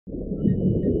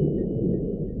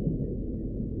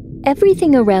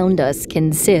Everything around us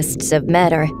consists of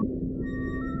matter.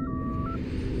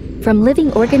 From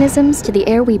living organisms to the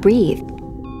air we breathe,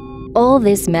 all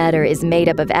this matter is made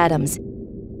up of atoms.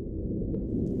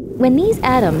 When these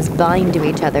atoms bind to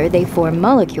each other, they form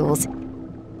molecules.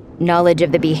 Knowledge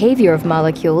of the behavior of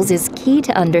molecules is key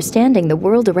to understanding the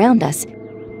world around us.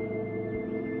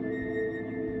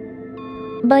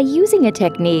 By using a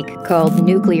technique called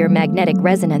nuclear magnetic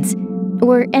resonance,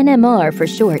 or NMR for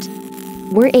short,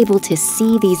 we're able to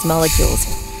see these molecules,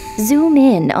 zoom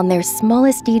in on their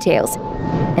smallest details,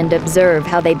 and observe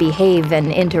how they behave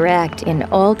and interact in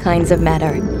all kinds of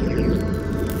matter.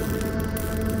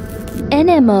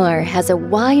 NMR has a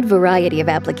wide variety of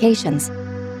applications.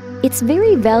 It's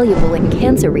very valuable in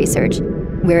cancer research,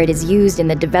 where it is used in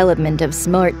the development of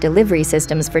smart delivery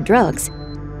systems for drugs.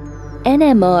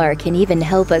 NMR can even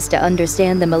help us to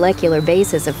understand the molecular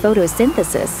basis of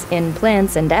photosynthesis in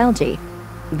plants and algae,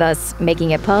 thus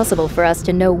making it possible for us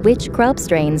to know which crop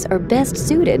strains are best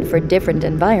suited for different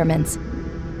environments.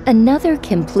 Another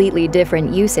completely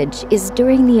different usage is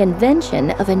during the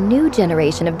invention of a new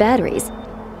generation of batteries.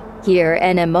 Here,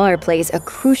 NMR plays a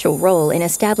crucial role in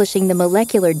establishing the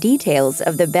molecular details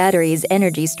of the battery's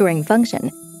energy-storing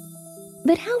function.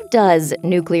 But how does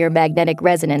nuclear magnetic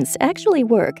resonance actually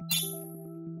work?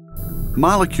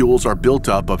 Molecules are built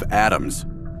up of atoms.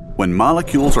 When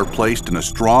molecules are placed in a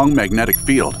strong magnetic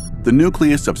field, the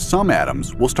nucleus of some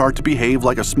atoms will start to behave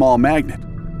like a small magnet.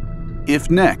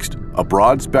 If next, a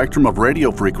broad spectrum of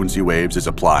radio frequency waves is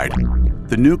applied,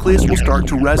 the nucleus will start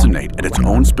to resonate at its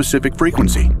own specific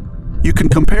frequency. You can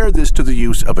compare this to the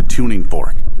use of a tuning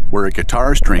fork, where a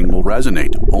guitar string will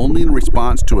resonate only in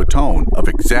response to a tone of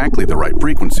exactly the right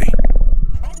frequency.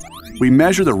 We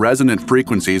measure the resonant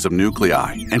frequencies of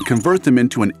nuclei and convert them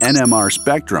into an NMR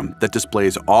spectrum that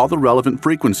displays all the relevant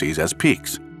frequencies as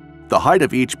peaks. The height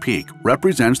of each peak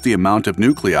represents the amount of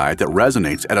nuclei that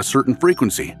resonates at a certain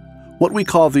frequency, what we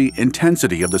call the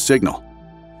intensity of the signal.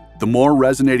 The more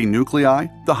resonating nuclei,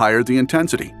 the higher the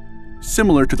intensity,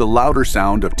 similar to the louder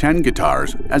sound of 10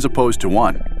 guitars as opposed to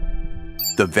 1.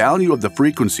 The value of the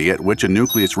frequency at which a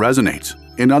nucleus resonates,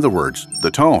 in other words,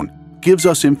 the tone, gives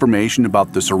us information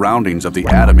about the surroundings of the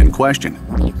atom in question,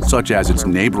 such as its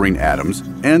neighboring atoms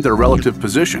and their relative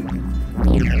position.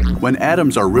 When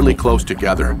atoms are really close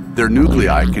together, their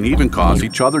nuclei can even cause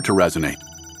each other to resonate.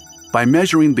 By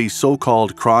measuring these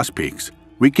so-called cross peaks,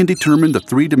 we can determine the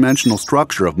three-dimensional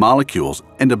structure of molecules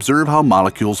and observe how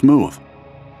molecules move.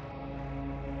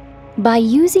 By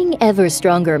using ever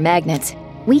stronger magnets,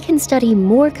 we can study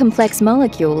more complex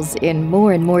molecules in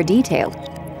more and more detail.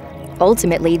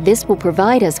 Ultimately, this will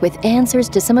provide us with answers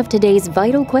to some of today's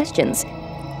vital questions.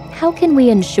 How can we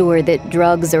ensure that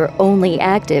drugs are only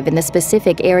active in the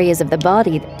specific areas of the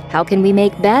body? How can we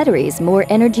make batteries more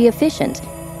energy efficient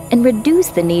and reduce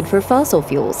the need for fossil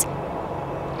fuels?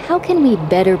 How can we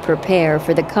better prepare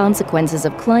for the consequences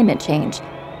of climate change?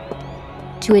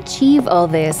 To achieve all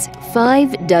this,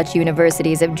 5 Dutch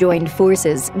universities have joined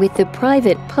forces with the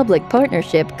private-public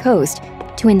partnership COAST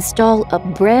to install a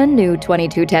brand new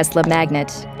 22 Tesla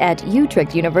magnet at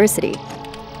Utrecht University.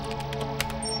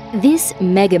 This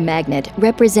mega magnet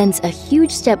represents a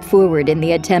huge step forward in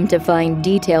the attempt to find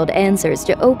detailed answers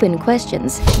to open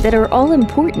questions that are all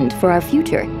important for our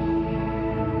future.